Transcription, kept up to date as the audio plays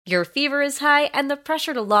Your fever is high, and the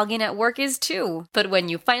pressure to log in at work is too. But when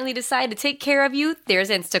you finally decide to take care of you, there's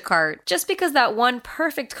Instacart. Just because that one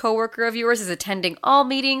perfect coworker of yours is attending all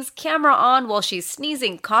meetings, camera on while she's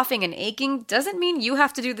sneezing, coughing, and aching, doesn't mean you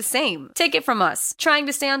have to do the same. Take it from us. Trying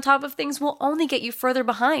to stay on top of things will only get you further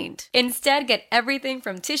behind. Instead, get everything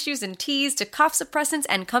from tissues and teas to cough suppressants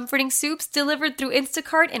and comforting soups delivered through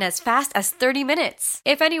Instacart in as fast as 30 minutes.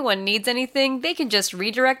 If anyone needs anything, they can just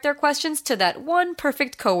redirect their questions to that one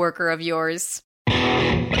perfect coworker of yours.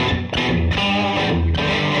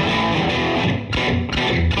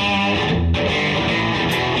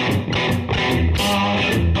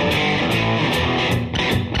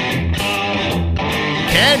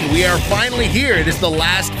 And we are finally here. It is the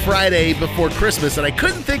last Friday before Christmas, and I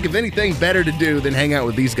couldn't think of anything better to do than hang out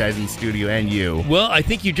with these guys in the studio and you. Well, I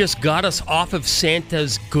think you just got us off of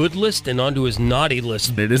Santa's good list and onto his naughty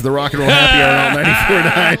list. It is the Rock and Roll Happy Hour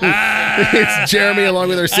on 94.9. It's Jeremy along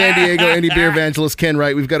with our San Diego indie beer evangelist Ken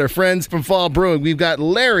Wright. We've got our friends from Fall Brewing. We've got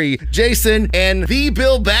Larry, Jason, and the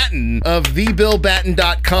Bill Batten of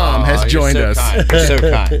thebillbatten.com has joined us. You're so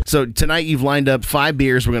kind. So tonight you've lined up 5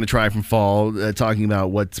 beers we're going to try from Fall, talking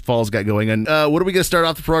about what Fall's got going. And what are we going to start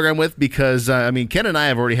off the program with? Because, Ken and I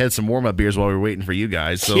have already had some warm-up beers while we were waiting for you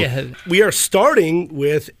guys. So. Yeah. We are starting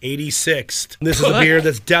with 86th. This is a beer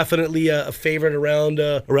that's definitely a favorite around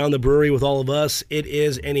the brewery with all of us. It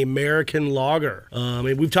is an American lager.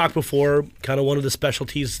 We've talked before, kind of one of the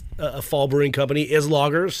specialties of Fall Brewing Company is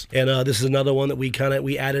lagers. And this is another one that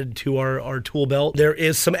we added to our tool belt. There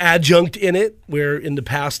is some adjunct in it, where in the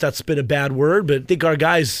past that's been a bad word, but I think our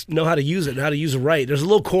guys know how to use it and how to use it right. There's a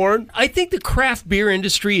little corn. I think the craft beer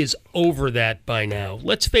industry is over that by now.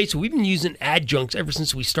 Let's face it, we've been using adjuncts ever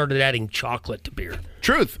since we started adding chocolate to beer.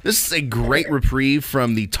 Truth. This is a great reprieve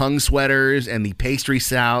from the tongue sweaters and the pastry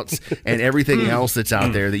stouts and everything else that's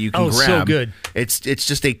out there that you can grab. So good. It's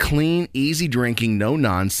just a clean, easy drinking, no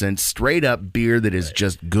nonsense, straight up beer that is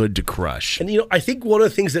just good to crush. And I think one of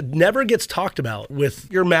the things that never gets talked about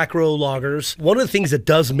with your macro lagers, one of the things that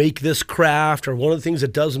does make this craft, or one of the things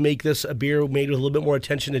that does make this a beer made with a little bit more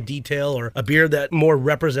attention to detail, or a beer that more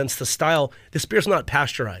represents the style, this beer's not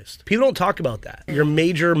pasteurized. People don't talk about that. Your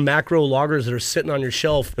major macro lagers that are sitting on your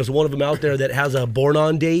shelf, there's one of them out there that has a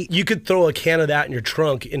born-on date. You could throw a can of that in your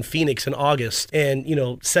trunk in Phoenix in August and,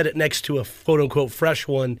 set it next to a quote-unquote fresh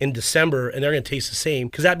one in December, and they're going to taste the same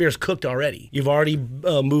because that beer's cooked already. You've already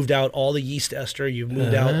moved out all the yeast ester. You've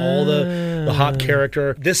moved out all the hop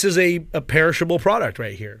character. This is a perishable product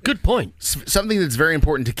right here. Good point. Something that's very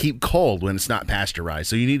important to keep cold when it's not pasteurized,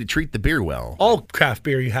 so you need to treat the beer well. All craft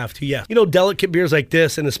beer you have to, yes. Delicate beers like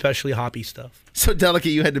this, and especially hoppy stuff. So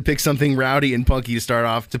delicate you had to pick something rowdy and punky to start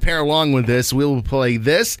off. To pair along with this, we'll play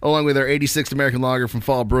this along with our 86th American Lager from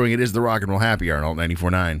Fall Brewing. It is the Rock and Roll Happy Hour on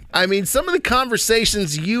 94.9. Some of the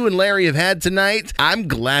conversations you and Larry have had tonight, I'm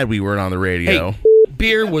glad we weren't on the radio. Hey.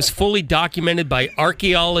 Beer was fully documented by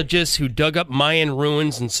archaeologists who dug up Mayan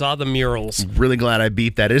ruins and saw the murals. Really glad I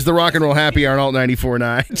beat that. It is the Rock and Roll Happy Hour on Alt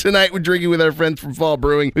 94.9. Tonight we're drinking with our friends from Fall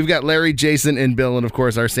Brewing. We've got Larry, Jason, and Bill, and of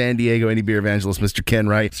course our San Diego indie beer evangelist, Mr. Ken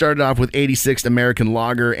Wright. Started off with 86th American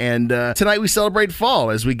Lager, and tonight we celebrate fall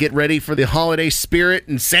as we get ready for the holiday spirit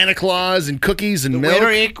and Santa Claus and cookies and milk.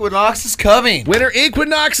 Winter equinox is coming. Winter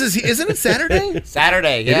equinox isn't it Saturday?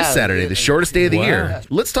 Saturday, yeah. It is Saturday, the shortest day of the year.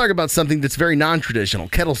 Let's talk about something that's very non-traditional.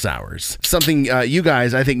 Kettle sours. Something you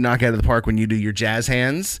guys, I think, knock out of the park when you do your jazz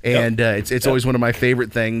hands. And it's always one of my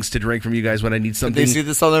favorite things to drink from you guys when I need something. Did they see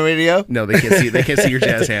this on the radio? No, they can't see it. They can't see your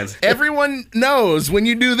jazz hands. Everyone knows when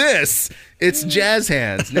you do this, it's jazz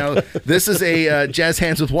hands. Now, this is a jazz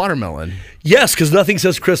hands with watermelon. Yes, because nothing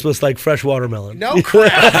says Christmas like fresh watermelon. No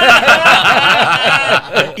crap.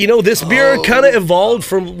 This beer kind of evolved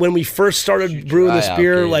from when we first started brewing this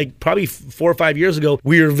beer, like probably 4 or 5 years ago.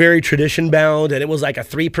 We were very tradition bound, and it was like a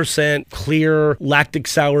 3% clear lactic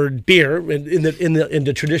soured beer in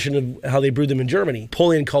the tradition of how they brewed them in Germany.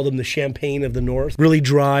 Napoleon called them the champagne of the North. Really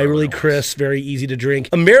dry, really crisp, very easy to drink.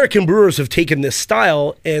 American brewers have taken this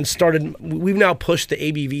style and started. We've now pushed the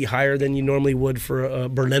ABV higher than you normally would for a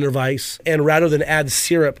Berliner Weiss. And rather than add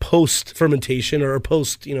syrup post-fermentation or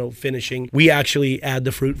post-finishing, we actually add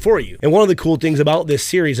the fruit for you. And one of the cool things about this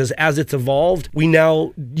series is as it's evolved, we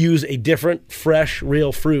now use a different, fresh,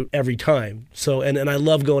 real fruit every time. So, and I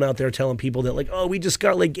love going out there telling people that we just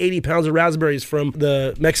got 80 pounds of raspberries from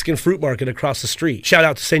the Mexican fruit market across the street. Shout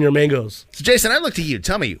out to Senor Mangoes. So Jason, I look to you.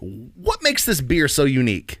 Tell me, what makes this beer so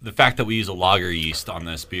unique? The fact that we use a lager yeast on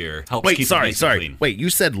this beer helps keep keep it Sorry. nice and clean. Wait, you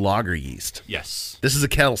said lager yeast. Yes. This is a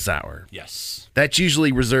kettle sour. Yes. That's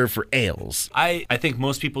usually reserved for ales. I think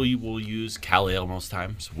most people will use Cal Ale most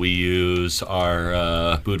times. We use our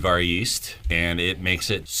Budvar yeast, and it makes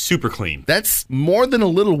it super clean. That's more than a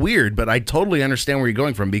little weird, but I totally understand where you're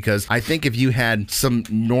going from, because I think if you had some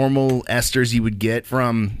normal esters you would get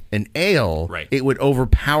from an ale, Right. it would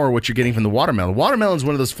overpower what you're getting from the watermelon. Watermelon is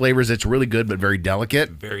one of those flavors that's really good but very delicate.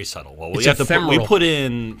 Very subtle. Well, It's ephemeral. we put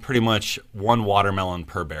in pretty much one watermelon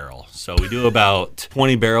per barrel. So we do about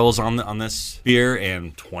 20 barrels on this beer,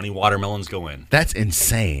 and 20 watermelons go in. That's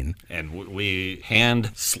insane. And we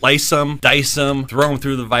hand slice them, dice them, throw them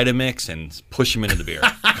through the Vitamix, and push them into the beer.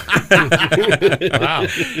 Wow.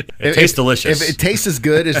 It tastes delicious. If it tastes as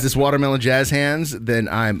good as this watermelon jazz hands, then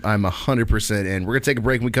I'm 100% in. We're gonna take a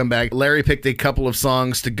break. When we come back, Larry picked a couple of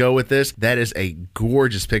songs to go with this. That is a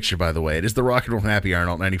gorgeous picture, by the way. It is the Rock and Roll Happy Hour on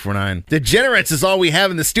Alt 94.9. Degenerates is all we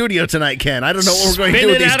have in the studio tonight, Ken. I don't know what we're going to do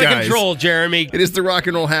with Spinning these out of guys. control, Jeremy. It is the Rock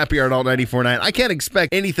and Roll Happy Hour on Alt 94.9. I can't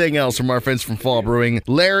expect anything else from our friends from Fall Brewing.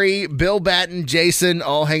 Larry, Bill Batten, Jason,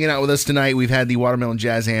 all hanging out with us tonight. We've had the Watermelon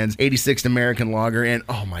Jazz Hands 86 American Lager, and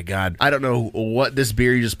oh my God, I don't know what this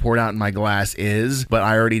beer you just poured out in my glass is, but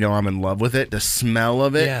I already know I'm in love with it. The smell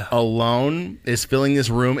of it alone is filling this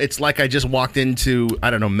room. It's like I just walked into, I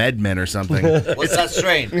don't know, MedMen or something. What's that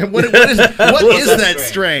strain? What is that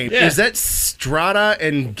strain? strain? Yeah. Is that Strata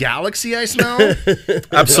and Galaxy I smell?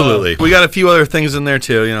 Absolutely. We got a few other things in there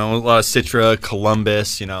too. You know, a lot of Citra,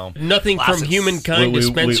 Columbus. You know, Nothing from Classics. Humankind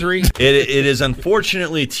Dispensary. it is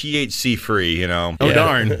unfortunately THC free. You know. Oh,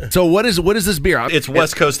 darn. So what is this beer? It's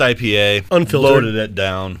West Coast IPA. Unfiltered. Loaded it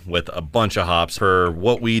down with a bunch of hops. For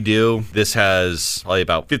what we do, this has probably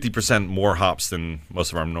about 50% more hops than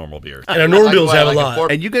most of our normal beers. And our normal beers have a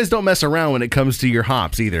lot. And you guys don't mess around when it comes to your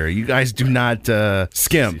hops either. You guys do not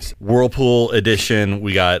skim. Whirlpool edition,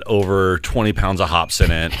 we got over 20 pounds of hops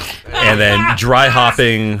in it. And then dry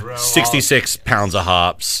hopping, 66 pounds of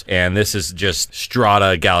hops. And this is just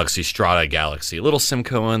Strata Galaxy. A little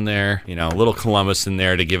Simcoe in there, you know, a little Columbus in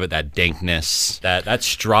there to give it that dankness. That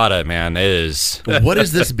Strata, man, is. What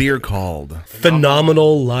is this beer called?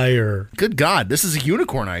 Phenomenal Liar. Good God, this is a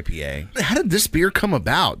unicorn IPA. How did this beer come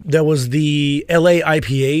about? That was the LA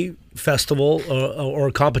IPA festival or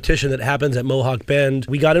competition that happens at Mohawk Bend.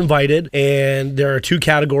 We got invited, and there are two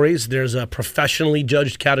categories. There's a professionally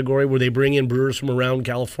judged category where they bring in brewers from around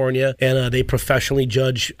California, and they professionally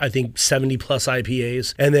judge, I think, 70 plus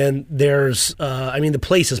IPAs. And then there's, the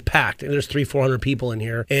place is packed. There's 300-400 people in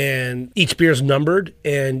here, and each beer is numbered,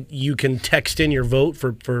 and you can text in your vote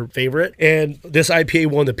for favorite. And this IPA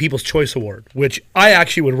won the People's Choice Award, which I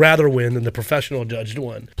actually would rather win than the professional judged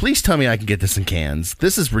one. Please tell me I can get this in cans.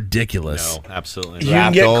 This is ridiculous. No, absolutely. You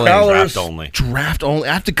can get crowlers. Draft only. Draft only.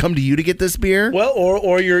 I have to come to you to get this beer? Well,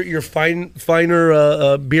 or your finer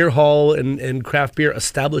beer hall and craft beer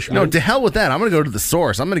establishment. No, to hell with that. I'm going to go to the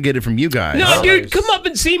source. I'm going to get it from you guys. No, dude, come up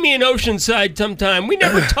and see me in Oceanside sometime. We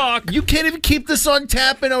never talk. You can't even keep this on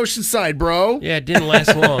tap in Oceanside, bro. Yeah, it didn't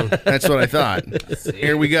last long. That's what I thought.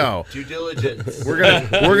 Here we go. Due diligence. We're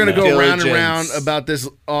gonna go round and Diligence. round about this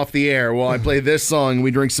off the air while I play this song and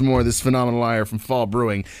we drink some more of this Phenomenal Liar from Fall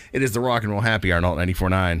Brewing. It is the Rock and Roll Happy Hour on Alt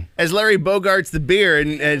 94.9. As Larry bogarts the beer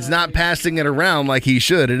and is not passing it around like he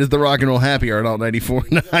should, it is the Rock and Roll Happy Hour on Alt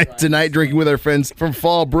 94.9. Tonight, drinking with our friends from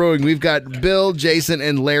Fall Brewing. We've got Bill, Jason,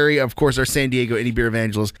 and Larry, of course, our San Diego Indie Beer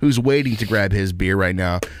Evangelist, who's waiting to grab his beer right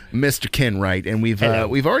now, Mr. Ken Wright. And we've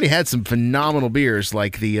already had some phenomenal beers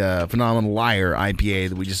like the Phenomenal Liar IPA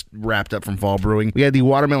that we just wrapped up from Fall Brewing. We had the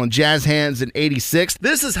Watermelon Jazz Hands in 86.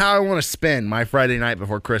 This is how I want to spend my Friday night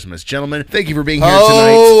before Christmas. Gentlemen, thank you for being here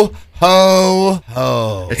tonight. Ho,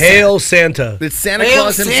 ho. Hail Santa. It's Santa Hail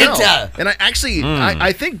Claus himself. Santa. And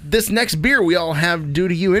I think this next beer we all have due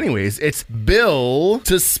to you anyways. It's Bill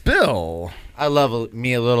to Spill. I love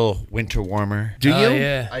me a little winter warmer. Do you?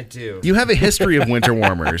 Yeah. I do. You have a history of winter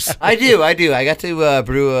warmers. I do. I got to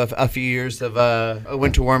brew a few years of a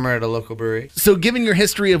winter warmer at a local brewery. So given your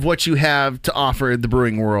history of what you have to offer the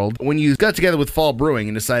brewing world, when you got together with Fall Brewing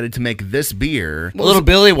and decided to make this beer, A little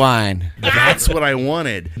Billy wine. that's what I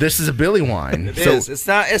wanted. This is a Billy wine. It is.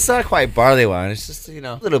 It's not quite barley wine. It's just, a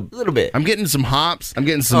little bit. I'm getting some hops. I'm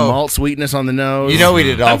getting some malt sweetness on the nose. We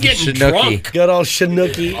did it all I'm for getting Chinooki. drunk. Got all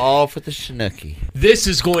Chinooki. All for the Chinooki. yucky. This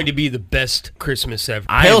is going to be the best Christmas ever.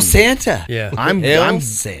 Hail Santa. Yeah. I'm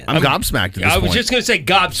Santa. gobsmacked at this I was point. just going to say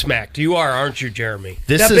gobsmacked. You are, aren't you, Jeremy?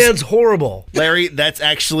 This That is, band's horrible. Larry, that's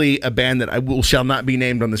actually a band that shall not be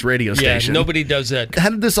named on this radio Yeah, station. nobody does that. How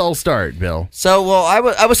did this all start, Bill? So, well,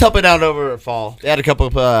 I was helping out over at Fall. They had a couple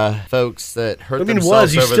of folks that hurt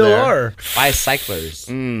themselves you over still there. are. Bicyclers.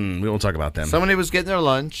 We won't talk about them. Somebody was getting their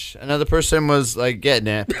lunch. Another person was like getting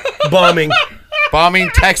it. Bombing.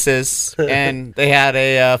 Texas, and they had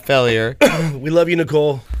a failure. We love you,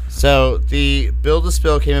 Nicole. So the Build a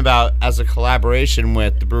Spill came about as a collaboration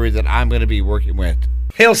with the brewery that I'm going to be working with.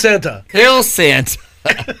 Hail Santa. Hail Santa.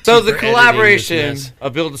 So the for collaboration editing this mess.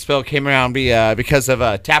 of Build a Spill came around because of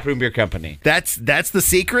a Taproom Beer Company. That's the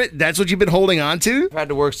secret? That's what you've been holding on to? I've had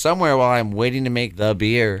to work somewhere while I'm waiting to make the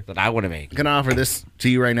beer that I want to make. I'm going to offer this to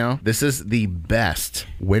you right now. This is the best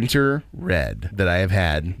winter red that I have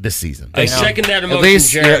had this season. I second that emotion, At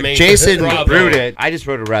least Jeremy. Jason Bravo. brewed it. I just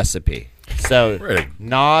wrote a recipe. So Right.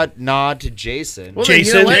 nod to Jason. Well, then,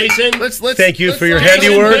 you know Jason, what? Let's thank you let's for your celebrate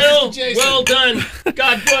handiwork. Bill, Jason. well done.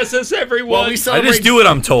 God bless us, everyone. While we I celebrate, just do what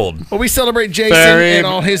I'm told. while we celebrate Jason Very- and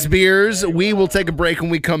all his beers, we will take a break when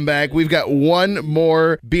we come back. We've got one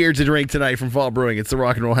more beer to drink tonight from Fall Brewing. It's the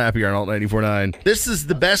Rock and Roll Happy Hour on Alt 94.9. This is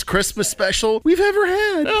the best Christmas special we've ever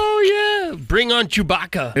had. Oh, yeah. Bring on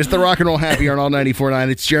Chewbacca. It's the Rock and Roll Happy Hour on Alt 94.9.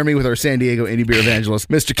 It's Jeremy with our San Diego Indie Beer Evangelist,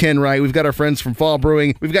 Mr. Ken Wright. We've got our friends from Fall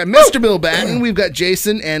Brewing. We've got Mr. Bill Batten. We've got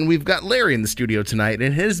Jason, and we've got Larry in the studio tonight.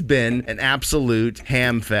 It has been an absolute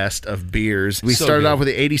ham fest of beers. We So started good. off with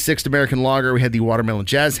the 86th American Lager. We had the Watermelon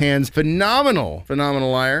Jazz Hands. Phenomenal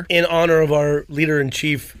liar. In honor of our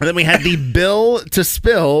leader-in-chief. And then we had the Bill to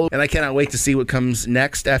Spill, and I cannot wait to see what comes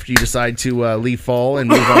next after you decide to leave Fall and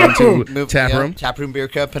move on to Taproom. Taproom Beer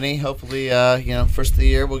Company. Hopefully, first of the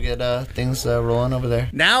year we'll get things rolling over there.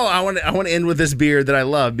 Now I want to end with this beer that I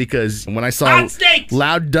love because when I saw Hot steaks!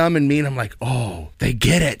 Loud, Dumb, and Mean, I'm like, oh, they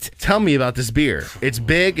get it. Tell me about this beer. It's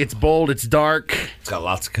big, it's bold, it's dark. It's got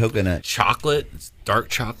lots of coconut. Chocolate. It's dark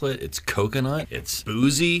chocolate. It's coconut. It's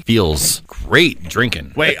boozy. Feels great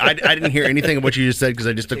drinking. Wait, I didn't hear anything of what you just said because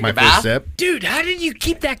I just took my a first bath? sip. Dude, how did you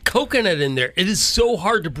keep that coconut in there? It is so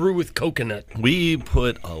hard to brew with coconut. We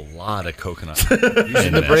put a lot of coconut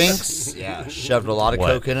In the Brinks. Yeah, shoved a lot of What?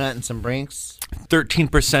 coconut in some Brinks.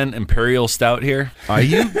 13% Imperial Stout here. Are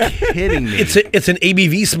you kidding me? It's an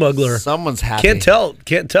ABV smuggler. Someone's happy.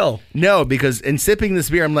 Can't tell. No, because in sipping this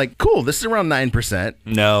beer, I'm like, cool, this is around 9%.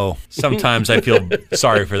 No. Sometimes I feel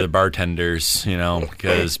sorry for the bartenders,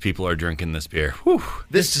 because people are drinking this beer. Whew.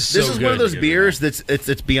 This is is so one of good. those beers that's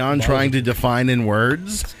it's beyond trying to define in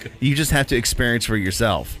words. You just have to experience for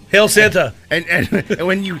yourself. Hail Santa. And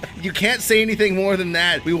when you can't say anything more than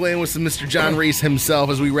that, we will end with some Mr. John Reese himself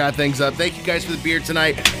as we wrap things up. Thank you guys for the beer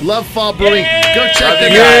tonight. Love Fall Brewing. Go check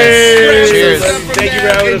them Yay! out. Cheers. Thank you for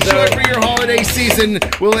having us Enjoy out. for your holiday season.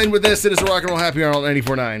 We'll end with this. It is a Rock and Roll Happy Hour on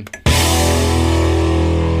 94.9.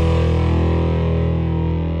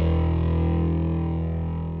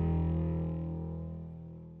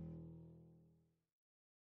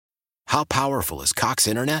 How powerful is Cox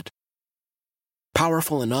Internet?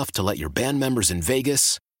 Powerful enough to let your band members in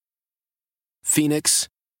Vegas, Phoenix,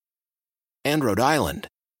 and Rhode Island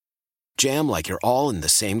jam like you're all in the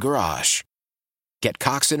same garage. Get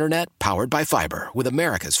Cox Internet powered by fiber with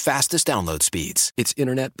America's fastest download speeds. It's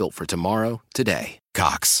internet built for tomorrow, today.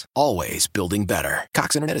 Cox, always building better.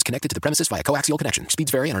 Cox Internet is connected to the premises via coaxial connection.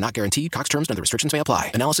 Speeds vary and are not guaranteed. Cox terms and other restrictions may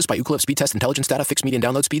apply. Analysis by Ookla of Speed Test Intelligence Data. Fixed median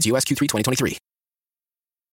download speeds. US Q3 2023.